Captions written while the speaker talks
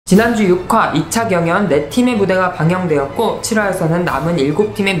지난주 6화 2차 경연 4팀의 무대가 방영되었고 7화에서는 남은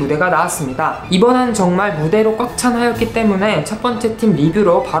 7팀의 무대가 나왔습니다. 이번엔 정말 무대로 꽉 찬 화였기 때문에 첫 번째 팀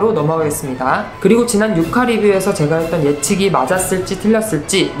리뷰로 바로 넘어가겠습니다. 그리고 지난 6화 리뷰에서 제가 했던 예측이 맞았을지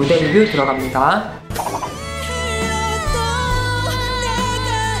틀렸을지 무대 리뷰 들어갑니다.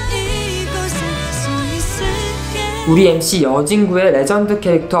 우리 MC 여진구의 레전드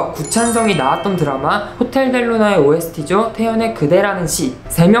캐릭터 구찬성이 나왔던 드라마 호텔 델루나의 OST죠. 태연의 그대라는 시.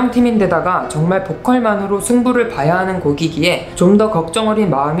 3명 팀인데다가 정말 보컬만으로 승부를 봐야 하는 곡이기에 좀 더 걱정 어린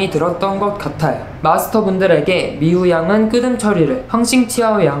마음이 들었던 것 같아요. 마스터분들에게 미우 양은 끄듬 처리를,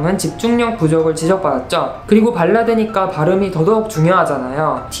 황싱치아오 양은 집중력 부족을 지적받았죠. 그리고 발라드니까 발음이 더더욱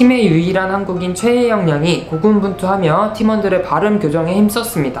중요하잖아요. 팀의 유일한 한국인 최혜영 양이 고군분투하며 팀원들의 발음 교정에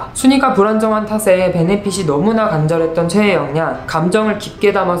힘썼습니다. 순위가 불안정한 탓에 베네핏이 너무나 간절했던 최혜영 양, 감정을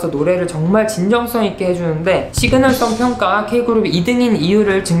깊게 담아서 노래를 정말 진정성 있게 해주는데 시그널성 평가 K그룹 2등인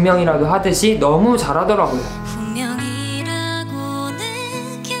이유를 증명이라도 하듯이 너무 잘하더라고요.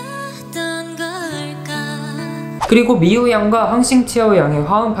 그리고 미우 양과 황싱치아오 양의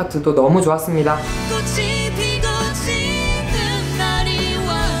화음 파트도 너무 좋았습니다.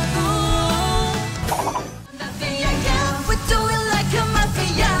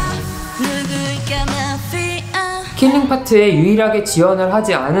 킬링 파트에 유일하게 지원을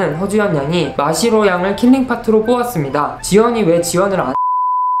하지 않은 허주연 양이 마시로 양을 킬링 파트로 뽑았습니다. 지원이 왜 지원을 안...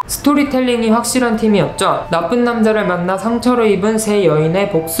 스토리텔링이 확실한 팀이었죠. 나쁜 남자를 만나 상처를 입은 세 여인의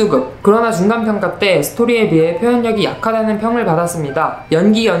복수극. 그러나 중간평가 때 스토리에 비해 표현력이 약하다는 평을 받았습니다.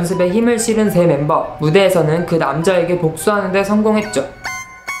 연기 연습에 힘을 실은 세 멤버. 무대에서는 그 남자에게 복수하는 데 성공했죠.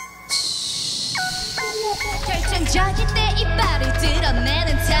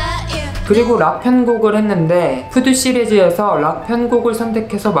 그리고 락 편곡을 했는데 푸드 시리즈에서 락 편곡을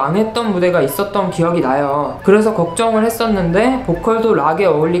선택해서 망했던 무대가 있었던 기억이 나요. 그래서 걱정을 했었는데 보컬도 락에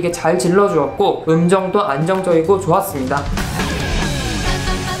어울리게 잘 질러주었고 음정도 안정적이고 좋았습니다.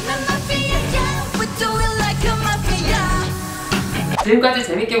 지금까지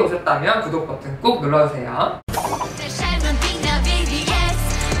재밌게 보셨다면 구독 버튼 꾹 눌러주세요.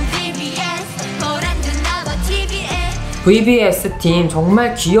 VVS팀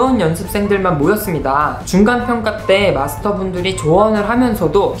정말 귀여운 연습생들만 모였습니다. 중간평가 때 마스터분들이 조언을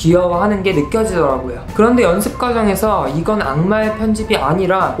하면서도 귀여워하는 게 느껴지더라고요. 그런데 연습 과정에서 이건 악마의 편집이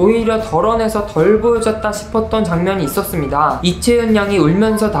아니라 오히려 덜어내서 덜 보여졌다 싶었던 장면이 있었습니다. 이채은 양이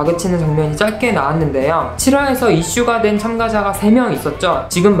울면서 다그치는 장면이 짧게 나왔는데요. 7화에서 이슈가 된 참가자가 3명 있었죠.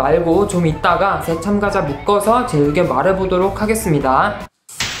 지금 말고 좀 이따가 새 참가자 묶어서 제 의견 말해보도록 하겠습니다.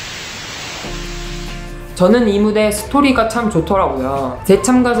 저는 이 무대의 스토리가 참 좋더라고요. 새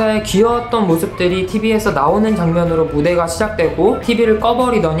참가자의 귀여웠던 모습들이 TV에서 나오는 장면으로 무대가 시작되고 TV를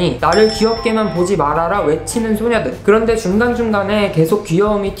꺼버리더니 나를 귀엽게만 보지 말아라 외치는 소녀들. 그런데 중간중간에 계속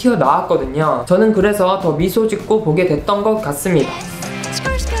귀여움이 튀어나왔거든요. 저는 그래서 더 미소 짓고 보게 됐던 것 같습니다.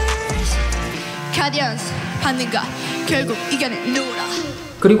 결국 이겨내노라.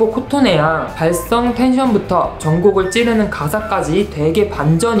 그리고 코토네 양 발성 텐션부터 전곡을 찌르는 가사까지 되게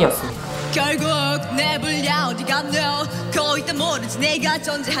반전이었습니다. 결국 내 불량 어디 갔노 거의 다 모르지 내가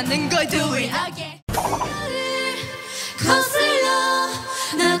존재하는 걸 do it again.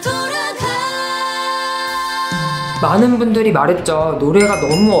 많은 분들이 말했죠. 노래가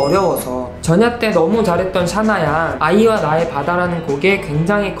너무 어려워서. 전야 때 너무 잘했던 샤나 양, 아이와 나의 바다라는 곡에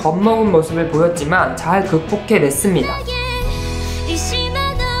굉장히 겁먹은 모습을 보였지만 잘 극복해냈습니다.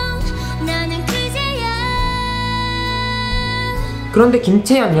 그런데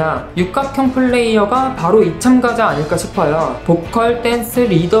김채연 양, 육각형 플레이어가 바로 이 참가자 아닐까 싶어요. 보컬, 댄스,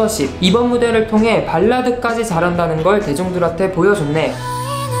 리더십, 이번 무대를 통해 발라드까지 잘한다는 걸 대중들한테 보여줬네요.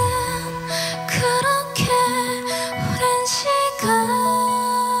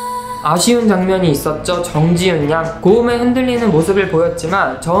 아쉬운 장면이 있었죠. 정지윤 양, 고음에 흔들리는 모습을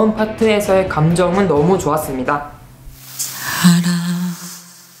보였지만 저음 파트에서의 감정은 너무 좋았습니다.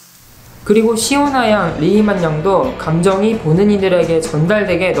 그리고 시오나 양, 리이만 양도 감정이 보는 이들에게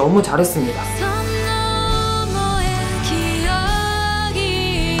전달되게 너무 잘했습니다.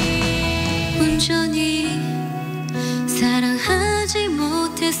 사랑하지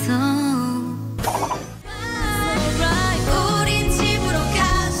못해서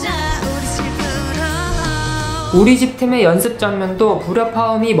우리집팀의 연습 장면도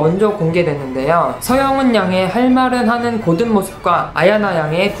불협화음이 먼저 공개됐는데요. 서영은 양의 할 말은 하는 고든 모습과 아야나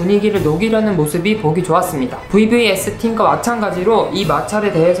양의 분위기를 녹이려는 모습이 보기 좋았습니다. VVS팀과 마찬가지로 이 마찰에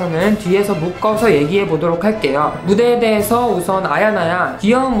대해서는 뒤에서 묶어서 얘기해보도록 할게요. 무대에 대해서 우선 아야나 양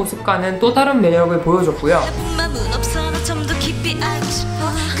귀여운 모습과는 또 다른 매력을 보여줬고요.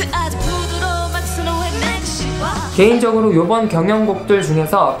 그 아주 부드러운 박수는 왜 맺으시와 개인적으로 이번 경연곡들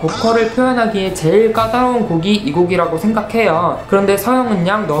중에서 보컬을 표현하기에 제일 까다로운 곡이 이 곡이라고 생각해요. 그런데 서영은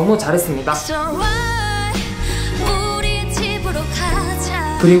양 너무 잘했습니다.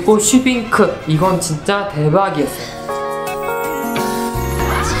 그리고 슈빙크, 이건 진짜 대박이었어요.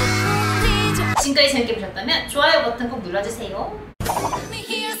 지금까지 재밌게 보셨다면 좋아요 버튼 꼭 눌러주세요.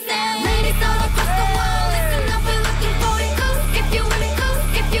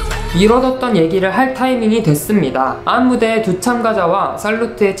 미뤄뒀던 얘기를 할 타이밍이 됐습니다. 안 무대의 두 참가자와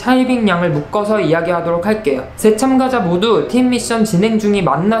살루트의 차이빙 양을 묶어서 이야기하도록 할게요. 세 참가자 모두 팀 미션 진행 중이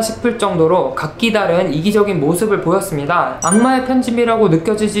맞나 싶을 정도로 각기 다른 이기적인 모습을 보였습니다. 악마의 편집이라고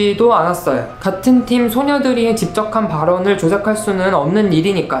느껴지지도 않았어요. 같은 팀 소녀들이 직접 한 발언을 조작할 수는 없는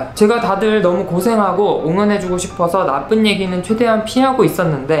일이니까요. 제가 다들 너무 고생하고 응원해주고 싶어서 나쁜 얘기는 최대한 피하고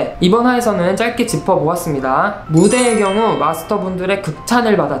있었는데 이번 화에서는 짧게 짚어보았습니다. 무대의 경우 마스터분들의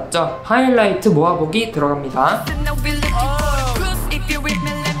극찬을 받았죠. 하이라이트 모아보기 들어갑니다.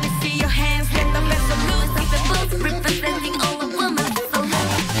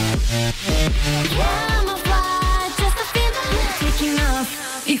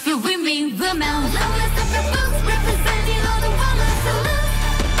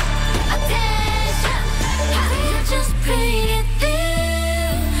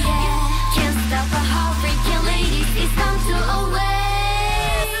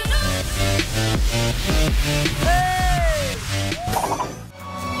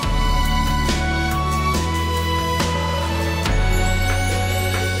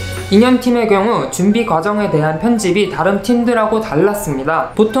 인연팀의 경우 준비 과정에 대한 편집이 다른 팀들하고 달랐습니다.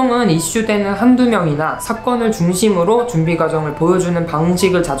 보통은 이슈되는 한두 명이나 사건을 중심으로 준비 과정을 보여주는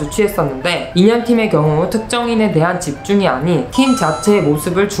방식을 자주 취했었는데 인연팀의 경우 특정인에 대한 집중이 아닌 팀 자체의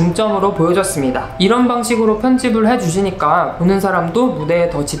모습을 중점으로 보여줬습니다. 이런 방식으로 편집을 해주시니까 보는 사람도 무대에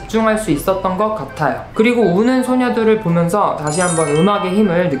더 집중할 수 있었던 것 같아요. 그리고 우는 소녀들을 보면서 다시 한번 음악의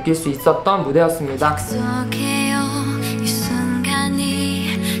힘을 느낄 수 있었던 무대였습니다.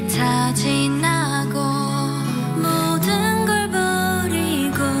 지나고 모든 걸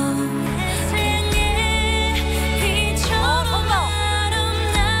버리고 생애 비처럼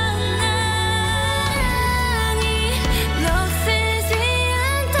아름다운 나랑이 넋을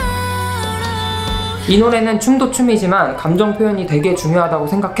않도록. 이 노래는 춤도 춤이지만 감정 표현이 되게 중요하다고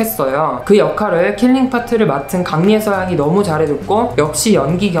생각했어요. 그 역할을 킬링 파트를 맡은 강예서 양이 너무 잘해줬고 역시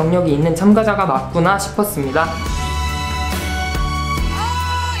연기 경력이 있는 참가자가 맞구나 싶었습니다.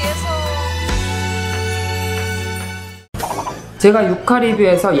 제가 6화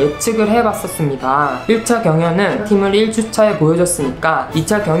리뷰에서 예측을 해봤었습니다. 1차 경연은 팀을 1주차에 보여줬으니까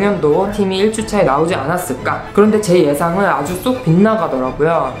 2차 경연도 팀이 1주차에 나오지 않았을까? 그런데 제 예상은 아주 쏙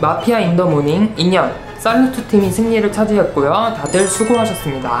빗나가더라고요. 마.피.아 인더 모닝, 인연, 살루트팀이 승리를 차지했고요. 다들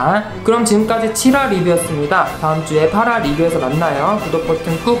수고하셨습니다. 그럼 지금까지 7화 리뷰였습니다. 다음주에 8화 리뷰에서 만나요. 구독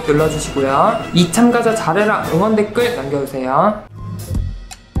버튼 꾹 눌러주시고요. 이 참가자 잘해라 응원 댓글 남겨주세요.